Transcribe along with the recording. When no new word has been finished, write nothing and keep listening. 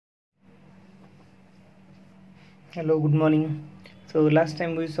Hello, good morning. So last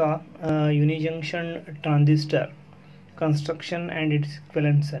time we saw unijunction transistor construction and its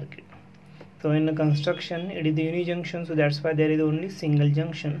equivalent circuit. So in the construction it is the unijunction, so that's why there is only single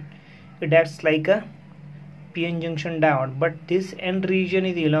junction. It acts like a PN junction diode, but this end region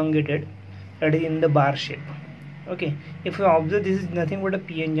is elongated, that is in the bar shape. Okay, if you observe, this is nothing but a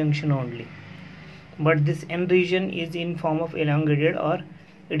PN junction only, but this end region is in form of elongated, or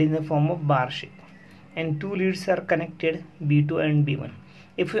it is in the form of bar shape, and two leads are connected, B2 and B1.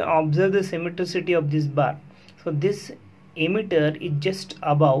 If you observe the symmetricity of this bar, so this emitter is just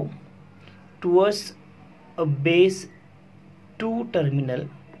above towards a base 2 terminal,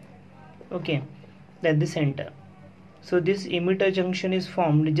 okay, at the center. So this emitter junction is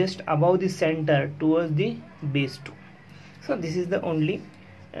formed just above the center towards the base 2. So this is the only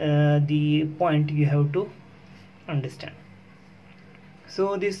the point you have to understand.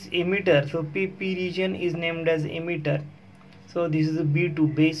 So this emitter, so PP region is named as emitter. So this is a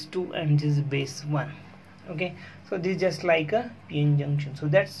B2, base 2, and this is base 1. Okay, so this is just like a PN junction. So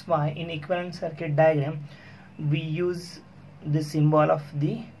that's why in equivalent circuit diagram we use the symbol of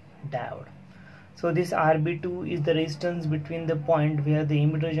the diode. So this RB2 is the resistance between the point where the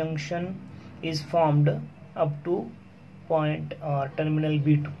emitter junction is formed up to point or terminal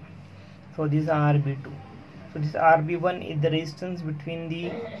B2. So this is RB2. So this RB1 is the resistance between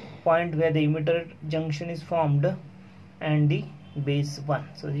the point where the emitter junction is formed and the base 1.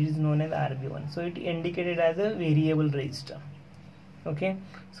 So this is known as RB1. So it indicated as a variable resistor. Okay,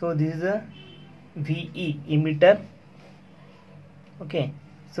 so this is a VE emitter. Okay,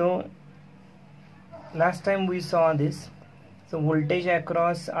 so last time we saw this. So voltage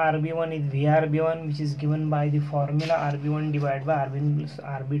across RB1 is VRB1, which is given by the formula RB1 divided by RB1 plus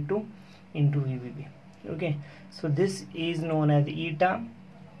RB2 into VBB. Okay, so this is known as eta,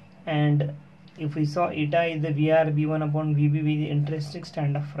 and if we saw eta is the VRB1 upon VBB, the intrinsic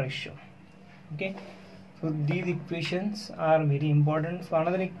standoff ratio. Okay, so these equations are very important. So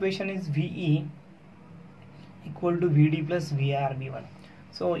another equation is VE equal to VD plus VRB1.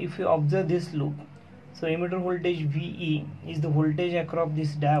 So if you observe this loop, so emitter voltage VE is the voltage across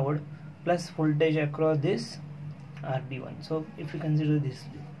this diode plus voltage across this RB1. So if you consider this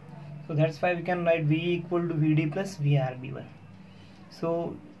loop, so that's why we can write V equal to VD plus VRB1.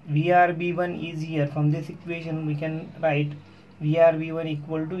 So VRB1 is here. From this equation we can write VRB1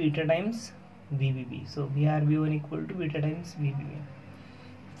 equal to eta times VBB. So VRB1 equal to eta times VBB.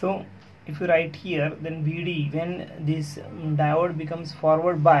 So if you write here, then VD, when this diode becomes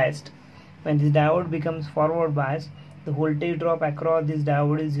forward biased, the voltage drop across this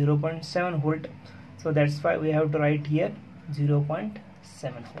diode is 0.7 volt. So that's why we have to write here 0.7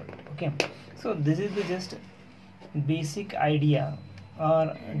 volt. Okay, so this is the just basic idea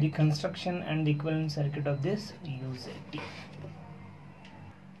or the construction and the equivalent circuit of this UJT.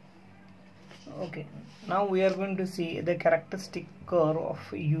 Okay, now we are going to see the characteristic curve of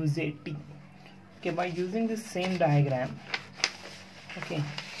UJT. Okay, by using this same diagram, okay,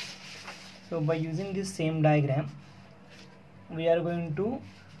 so by using this same diagram we are going to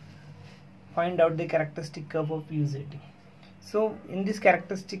find out the characteristic curve of UJT. So in this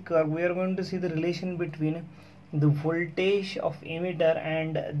characteristic curve we are going to see the relation between the voltage of emitter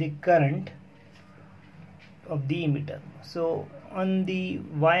and the current of the emitter. So on the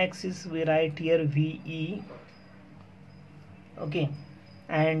y-axis we write here VE, okay,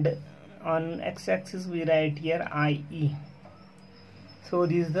 and on x-axis we write here IE. So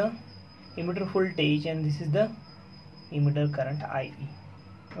this is the emitter voltage and this is the emitter current IE.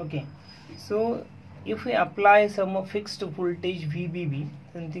 Okay, so if we apply some fixed voltage VBB,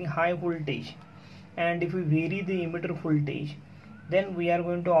 something high voltage, and if we vary the emitter voltage, then we are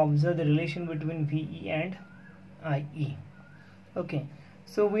going to observe the relation between VE and IE. Okay,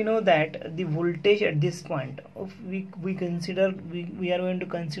 so we know that the voltage at this point of we are going to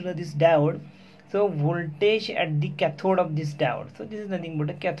consider this diode. So voltage at the cathode of this diode, so this is nothing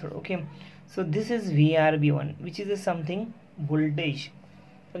but a cathode. Okay, so this is VRB1, which is a something voltage,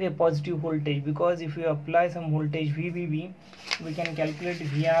 okay, positive voltage, because if you apply some voltage VBB, we can calculate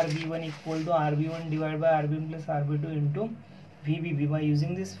VRB1 equal to RB1 divided by RB1 plus RB2 into VBB. By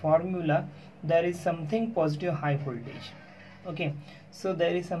using this formula, there is something positive high voltage. Okay, so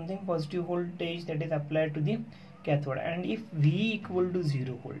there is something positive voltage that is applied to the cathode, and if V equal to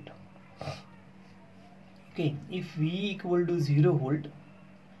 0 volt, okay, if V equal to 0 volt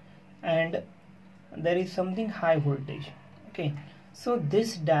and there is something high voltage, okay, so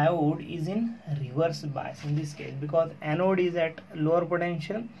this diode is in reverse bias in this case, because anode is at lower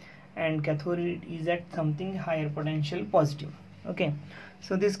potential and cathode is at something higher potential positive. Okay,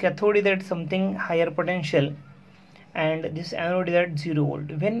 so this cathode is at something higher potential and this anode is at 0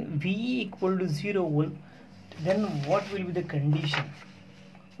 volt. When V equal to 0 volt, then what will be the condition?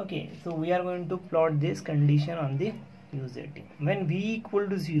 Okay, so we are going to plot this condition on the UJT. When V equal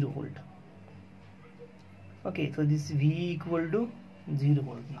to 0 volt, okay, so this V equal to 0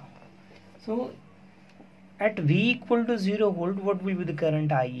 volt now. So at V equal to 0 volt, what will be the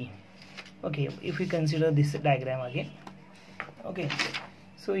current IE? Okay, if we consider this diagram again. Okay,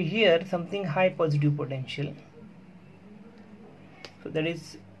 so here something high positive potential, so that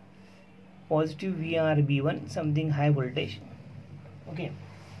is positive VRB1, something high voltage, okay,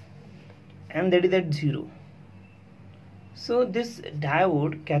 and that is at 0. So this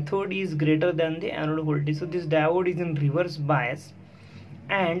diode cathode is greater than the anode voltage, so this diode is in reverse bias,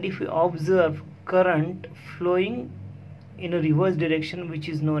 and if we observe current flowing in a reverse direction, which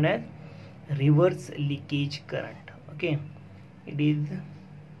is known as reverse leakage current. Okay, it is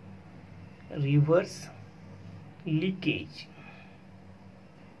reverse leakage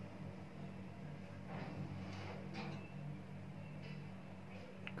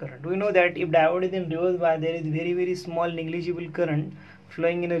current. We know that if diode is in reverse bias, there is very small negligible current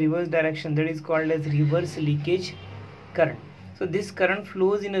flowing in a reverse direction, that is called as reverse leakage current. So this current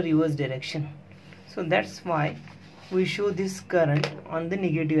flows in a reverse direction, so that's why we show this current on the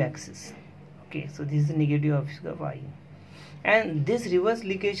negative axis. Okay, so this is the negative axis of I, and this reverse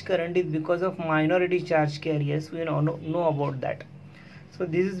leakage current is because of minority charge carriers. We know about that. So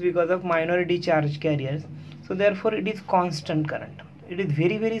this is because of minority charge carriers, so therefore it is constant current. It is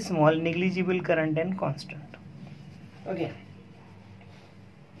very small, negligible current and constant. Okay,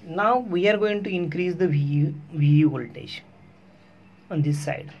 now we are going to increase the VE voltage on this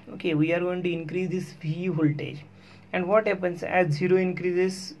side. Okay, we are going to increase this VE voltage, and what happens as 0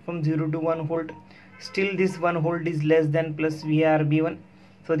 increases from 0 to 1 volt, still this 1 volt is less than plus VRB1,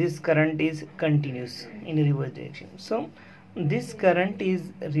 so this current is continuous in a reverse direction. So this current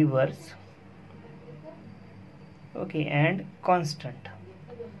is reverse, okay, and constant.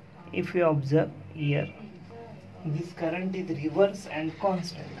 If you observe here, this current is reverse and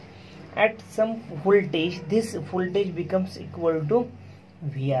constant. At some voltage, this voltage becomes equal to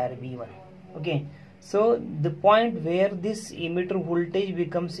VRB1. Okay, so the point where this emitter voltage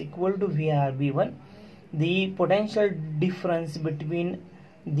becomes equal to VRB1, the potential difference between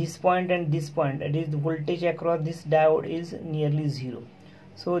this point and this point, that is the voltage across this diode, is nearly 0.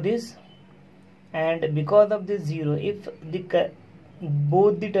 So this, and because of this 0, if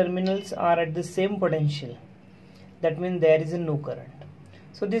both the terminals are at the same potential, that means there is no current.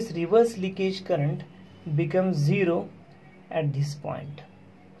 So this reverse leakage current becomes 0 at this point.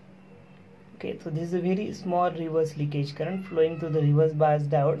 Okay, so this is a very small reverse leakage current flowing through the reverse bias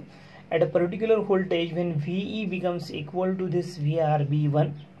diode at a particular voltage. When VE becomes equal to this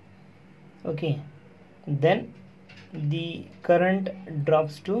VRB1, okay, then the current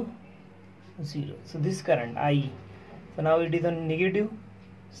drops to 0. So this current IE, so now it is on negative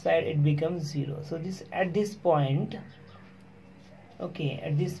side, it becomes 0. So this at this point, okay,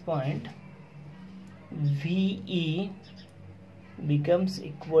 at this point VE becomes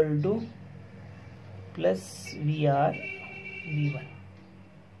equal to plus VRB1.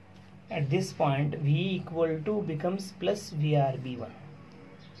 At this point V equal to becomes plus VRB1.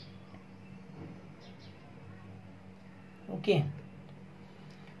 Okay,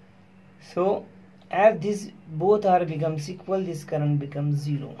 so as these both are becomes equal, this current becomes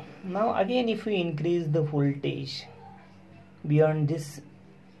 0. Now again, if we increase the voltage beyond this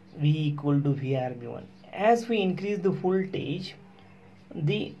V equal to VRB1, as we increase the voltage,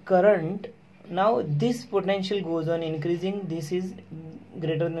 the current, now this potential goes on increasing, this is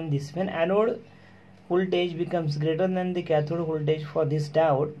greater than this. When anode voltage becomes greater than the cathode voltage for this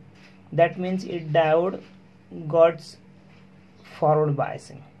diode, that means it diode got forward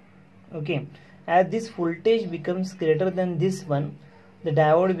biasing. Okay, as this voltage becomes greater than this one, the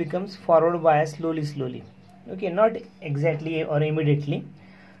diode becomes forward bias slowly. Okay, not exactly or immediately.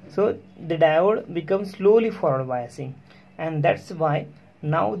 So the diode becomes slowly forward biasing, and that's why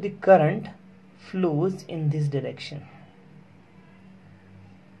now the current flows in this direction.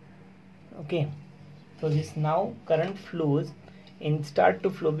 Okay, so this now current flows in, start to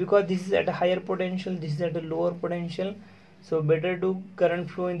flow, because this is at a higher potential, this is at a lower potential. So better to current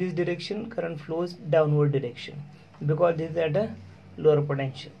flow in this direction, current flows downward direction, because this is at a lower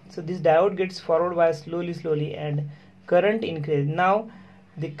potential. So this diode gets forward biased slowly and current increases. Now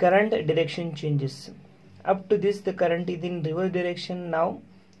the current direction changes. Up to this the current is in reverse direction, now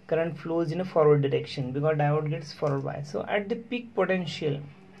current flows in a forward direction because diode gets forward biased. So at the peak potential,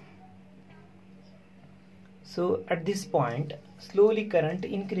 so at this point slowly current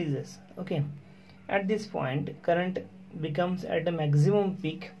increases. Okay, At this point current becomes at a maximum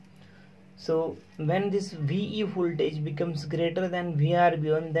peak. So when this VE voltage becomes greater than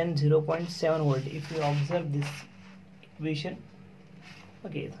VRB1, then 0.7 volt. If you observe this equation,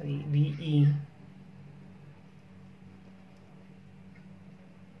 okay, sorry, VE,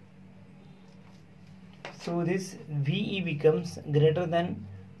 so this VE becomes greater than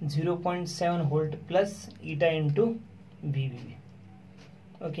 0.7 volt plus eta into VBB.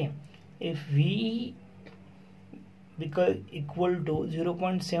 Okay, if VE because equal to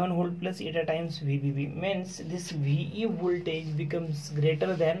 0.7 volt plus eta times VBB, means this VE voltage becomes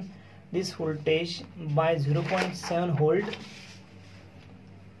greater than this voltage by 0.7 volt.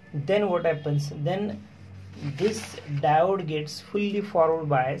 Then what happens? Then this diode gets fully forward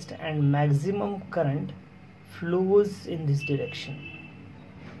biased and maximum current flows in this direction.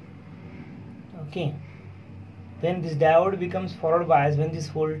 Okay, when this diode becomes forward biased, when this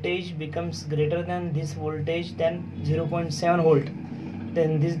voltage becomes greater than this voltage, then 0.7 volt,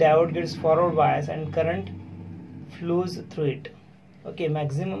 then this diode gets forward biased and current flows through it. Okay,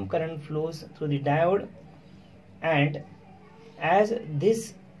 maximum current flows through the diode, and as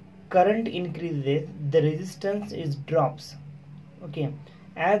this current increases, the resistance drops. Okay,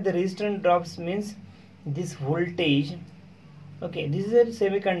 as the resistance drops means this voltage, okay, this is a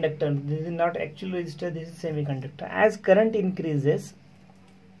semiconductor, this is not actual resistor, this is semiconductor. As current increases,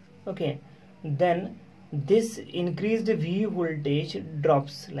 okay, then this increased V voltage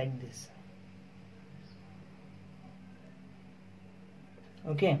drops like this.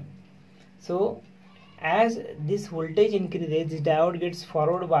 Okay, so as this voltage increases, this diode gets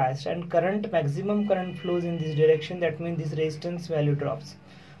forward biased and maximum current flows in this direction. That means this resistance value drops.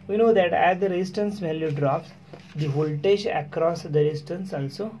 We know that as the resistance value drops, the voltage across the resistance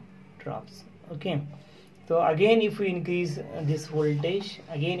also drops. Okay, so again if we increase this voltage,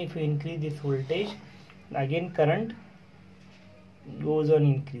 again current goes on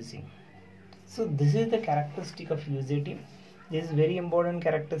increasing. So this is the characteristic of UJT. This is very important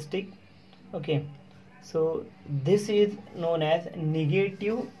characteristic. Okay, so this is known as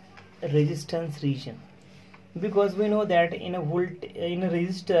negative resistance region, because we know that in a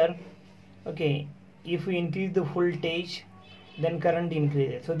resistor, okay, if we increase the voltage, then current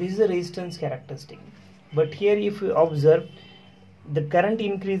increases. So this is a resistance characteristic. But here if we observe, the current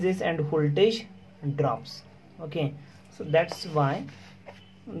increases and voltage drops. Okay, so that's why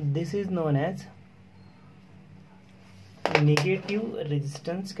this is known as negative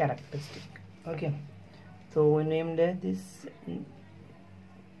resistance characteristic. Okay, so we named this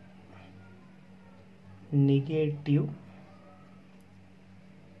negative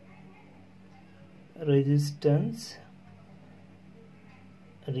resistance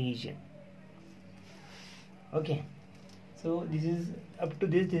region. Okay, so this is up to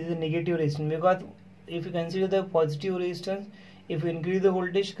this is a negative resistance, because if you consider the positive resistance, if you increase the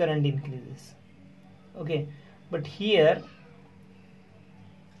voltage, current increases. Okay, but here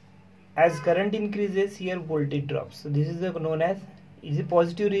as current increases, here voltage drops. So this is known as a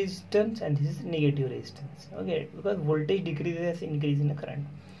positive resistance and this is negative resistance. Okay, because voltage decreases as increase in the current.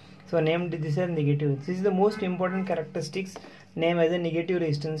 So named this as negative. This is the most important characteristics, named as a negative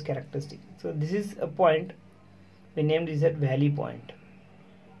resistance characteristic. So this is a point, we named this at valley point.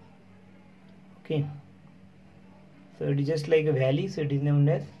 Okay, so it is just like a valley, so it is named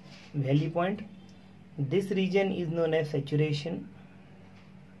as valley point. This region is known as saturation.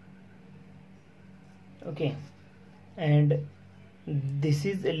 Okay, and this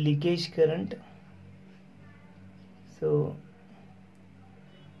is a leakage current. So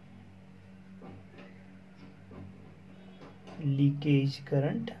leakage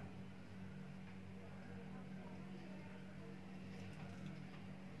current.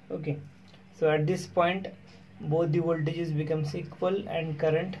 Okay, so at this point both the voltages becomes equal and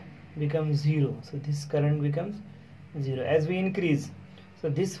current becomes zero. So this current becomes zero as we increase. So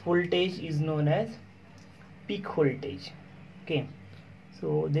this voltage is known as peak voltage. Okay,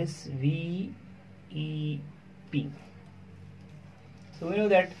 so this VEP. So we know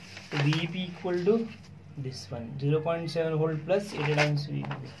that VEP equal to this one, 0.7 volt plus 8 times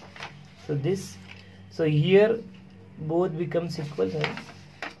VEP. So this, so here both becomes equal. Sorry.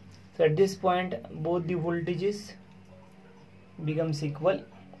 So at this point both the voltages becomes equal.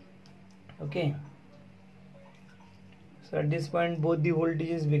 Okay, so at this point both the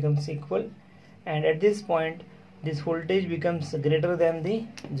voltages becomes equal, and at this point this voltage becomes greater than the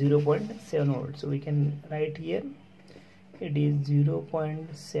 0.7 volt. So we can write here it is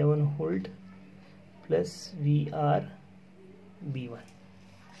 0.7 volt plus VRB1.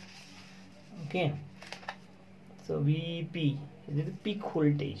 Okay, so VP is the peak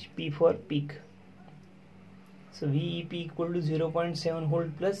voltage, P for peak. So VEP equal to 0.7 volt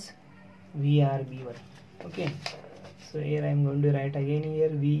plus VRB1. Okay, so here I am going to write again here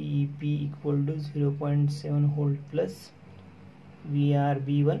VEP equal to 0.7 volt plus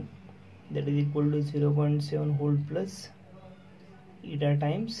VRB1, that is equal to 0.7 volt plus eta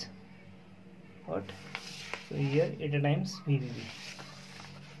times what? So here eta times VBB.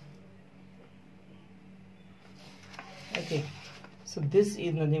 Okay, so this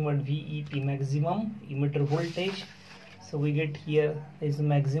is nothing but VEP, maximum emitter voltage. So we get here is the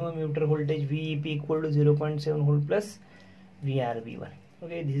maximum emitter voltage VEP equal to 0.7 volt plus VRB1.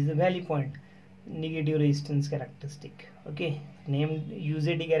 Okay, this is the value point, negative resistance characteristic. Okay, named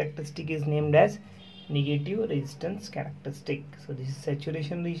UJT characteristic is named as negative resistance characteristic. So this is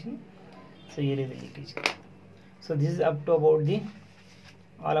saturation region. So here is the leakage. So this is up to about the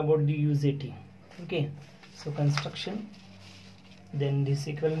all about the UJT. Okay, so construction, then this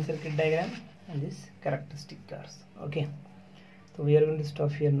equivalent circuit diagram, and this characteristic curves. Okay, so we are going to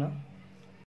stop here now.